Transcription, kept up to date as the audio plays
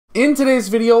In today's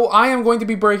video, I am going to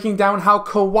be breaking down how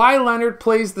Kawhi Leonard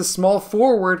plays the small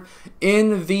forward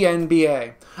in the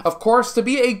NBA. Of course, to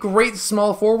be a great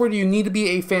small forward, you need to be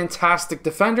a fantastic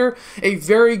defender, a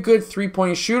very good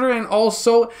three-point shooter, and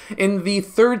also in the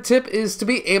third tip is to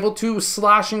be able to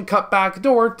slash and cut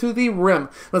backdoor to the rim.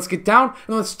 Let's get down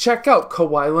and let's check out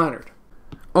Kawhi Leonard.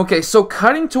 Okay, so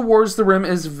cutting towards the rim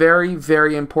is very,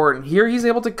 very important. Here he's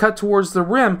able to cut towards the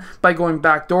rim by going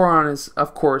backdoor on his,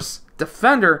 of course,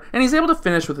 defender, and he's able to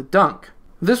finish with a dunk.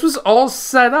 This was all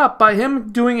set up by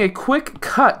him doing a quick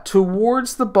cut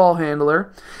towards the ball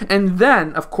handler, and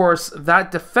then, of course, that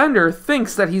defender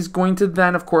thinks that he's going to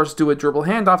then, of course, do a dribble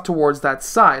handoff towards that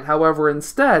side. However,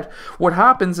 instead, what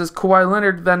happens is Kawhi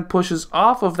Leonard then pushes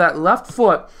off of that left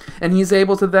foot, and he's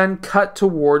able to then cut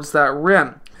towards that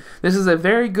rim. This is a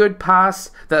very good pass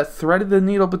that threaded the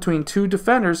needle between two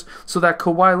defenders so that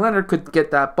Kawhi Leonard could get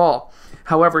that ball.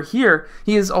 However, here,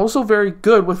 he is also very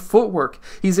good with footwork.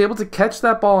 He's able to catch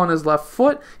that ball on his left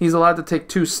foot. He's allowed to take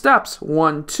 2 steps,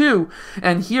 1, 2,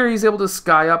 and here he's able to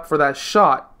sky up for that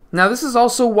shot. Now, this is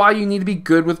also why you need to be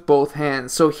good with both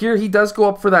hands. So here he does go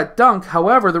up for that dunk.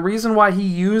 However, the reason why he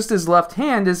used his left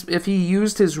hand is if he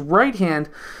used his right hand,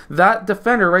 that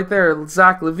defender right there,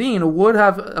 Zach LaVine, would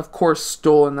have, of course,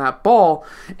 stolen that ball,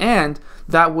 and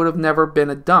that would have never been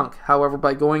a dunk. However,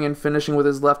 by going and finishing with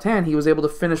his left hand, he was able to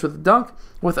finish with a dunk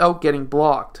without getting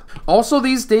blocked. Also,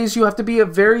 these days, you have to be a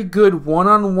very good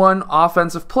one-on-one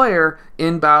offensive player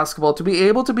in basketball to be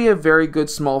able to be a very good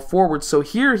small forward. So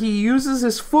here he uses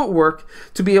his footwork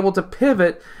to be able to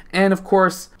pivot and, of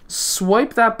course,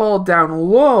 swipe that ball down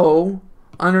low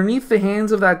underneath the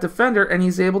hands of that defender, and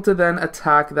he's able to then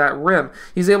attack that rim.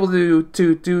 He's able to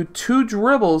do 2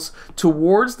 dribbles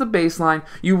towards the baseline.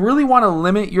 You really want to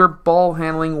limit your ball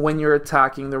handling when you're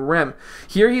attacking the rim.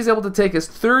 Here he's able to take his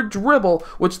 3rd dribble,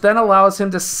 which then allows him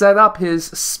to set up his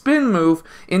spin move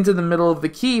into the middle of the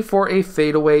key for a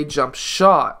fadeaway jump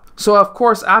shot. So of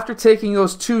course, after taking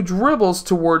those 2 dribbles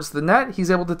towards the net,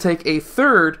 he's able to take a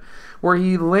 3rd where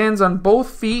he lands on both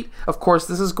feet. Of course,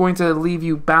 this is going to leave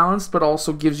you balanced, but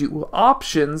also gives you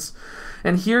options.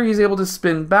 And here he's able to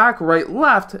spin back, right,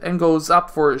 left, and goes up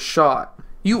for his shot.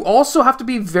 You also have to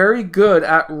be very good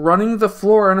at running the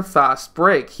floor in a fast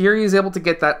break. Here he's able to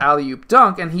get that alley-oop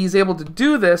dunk, and he's able to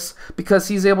do this because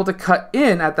he's able to cut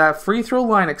in at that free throw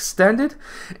line extended,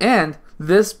 and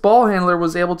this ball handler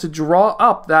was able to draw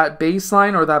up that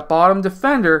baseline or that bottom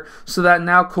defender so that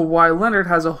now Kawhi Leonard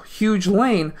has a huge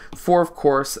lane for, of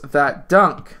course, that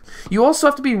dunk. You also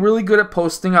have to be really good at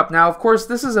posting up. Now, of course,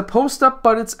 this is a post up,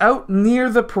 but it's out near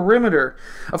the perimeter.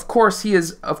 Of course, he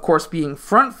is, being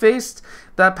front-faced.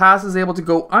 That pass is able to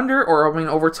go under, or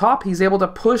over top. He's able to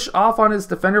push off on his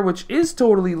defender, which is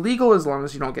totally legal as long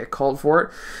as you don't get called for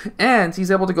it. And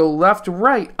he's able to go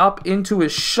left-right up into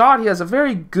his shot. He has a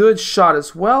very good shot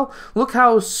as well. Look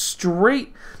how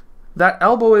straight that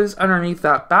elbow is underneath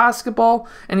that basketball,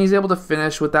 and he's able to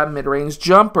finish with that mid-range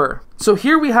jumper. So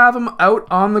here we have him out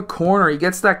on the corner. He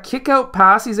gets that kick-out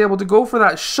pass. He's able to go for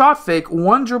that shot fake,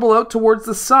 1 dribble out towards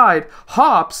the side,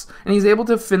 hops, and he's able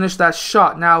to finish that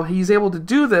shot. Now, he's able to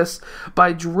do this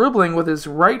by dribbling with his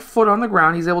right foot on the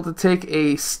ground. He's able to take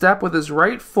a step with his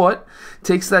right foot,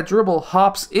 takes that dribble,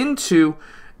 hops into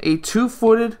a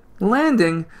 2-footed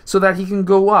landing so that he can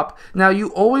go up. Now, you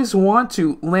always want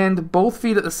to land both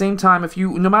feet at the same time,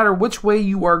 no matter which way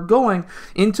you are going,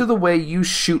 into the way you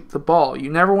shoot the ball.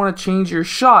 You never want to change your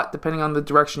shot depending on the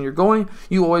direction you're going.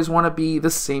 You always want to be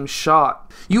the same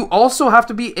shot. You also have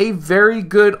to be a very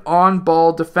good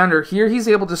on-ball defender. Here he's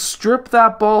able to strip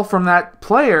that ball from that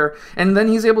player, and then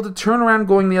he's able to turn around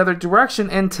going the other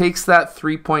direction and takes that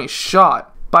 3-point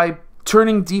shot. By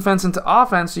turning defense into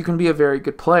offense, you can be a very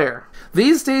good player.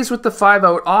 These days with the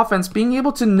 5-out offense, being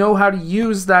able to know how to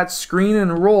use that screen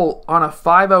and roll on a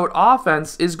 5-out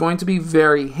offense is going to be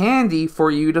very handy for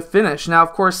you to finish. Now,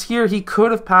 of course, here he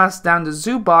could have passed down to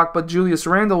Zubac, but Julius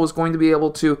Randle was going to be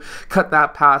able to cut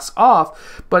that pass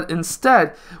off. But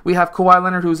instead, we have Kawhi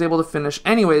Leonard, who's able to finish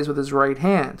anyways with his right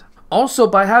hand. Also,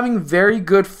 by having very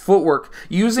good footwork,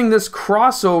 using this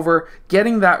crossover,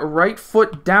 getting that right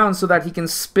foot down so that he can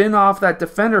spin off that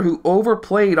defender who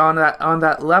overplayed on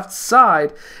that left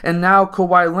side, and now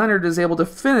Kawhi Leonard is able to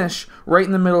finish right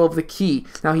in the middle of the key.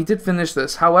 Now, he did finish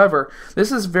this. However,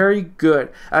 this is very good.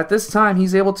 At this time,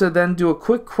 he's able to then do a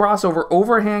quick crossover,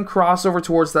 overhand crossover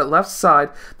towards that left side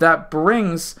that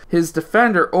brings his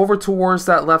defender over towards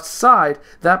that left side.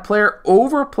 That player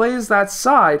overplays that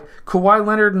side. Kawhi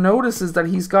Leonard notices notices that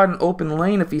he's got an open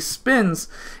lane if he spins,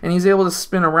 and he's able to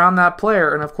spin around that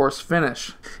player and of course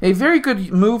finish. A very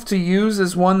good move to use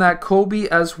is one that Kobe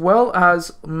as well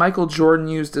as Michael Jordan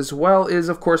used as well, is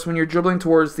of course when you're dribbling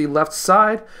towards the left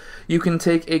side, you can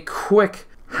take a quick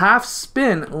half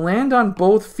spin, land on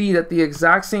both feet at the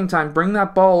exact same time, bring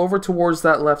that ball over towards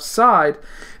that left side,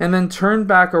 and then turn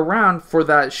back around for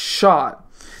that shot.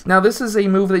 Now this is a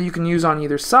move that you can use on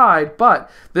either side, but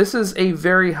this is a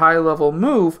very high level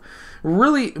move,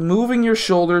 really moving your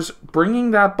shoulders,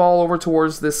 bringing that ball over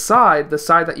towards this side, the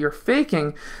side that you're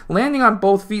faking, landing on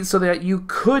both feet so that you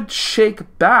could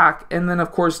shake back and then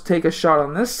of course take a shot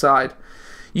on this side.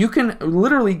 You can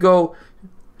literally go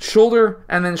shoulder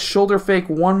and then shoulder fake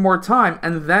one more time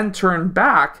and then turn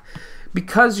back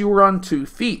because you were on 2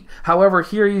 feet. However,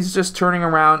 here he's just turning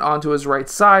around onto his right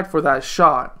side for that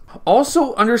shot.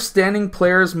 Also understanding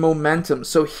players' momentum.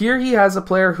 So here he has a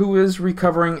player who is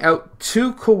recovering out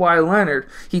to Kawhi Leonard.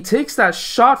 He takes that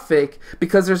shot fake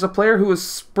because there's a player who is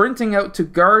sprinting out to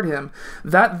guard him.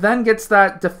 That then gets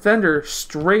that defender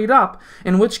straight up,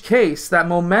 in which case that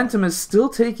momentum is still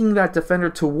taking that defender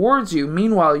towards you.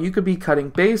 Meanwhile, you could be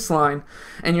cutting baseline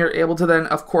and you're able to then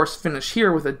of course finish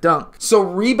here with a dunk. So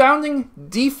rebounding,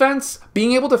 defense,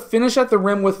 being able to finish at the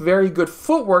rim with very good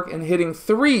footwork and hitting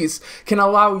threes can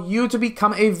allow you to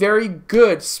become a very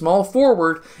good small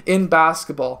forward in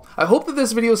basketball. I hope that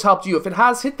this video has helped you. If it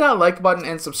has, hit that like button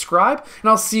and subscribe, and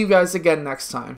I'll see you guys again next time.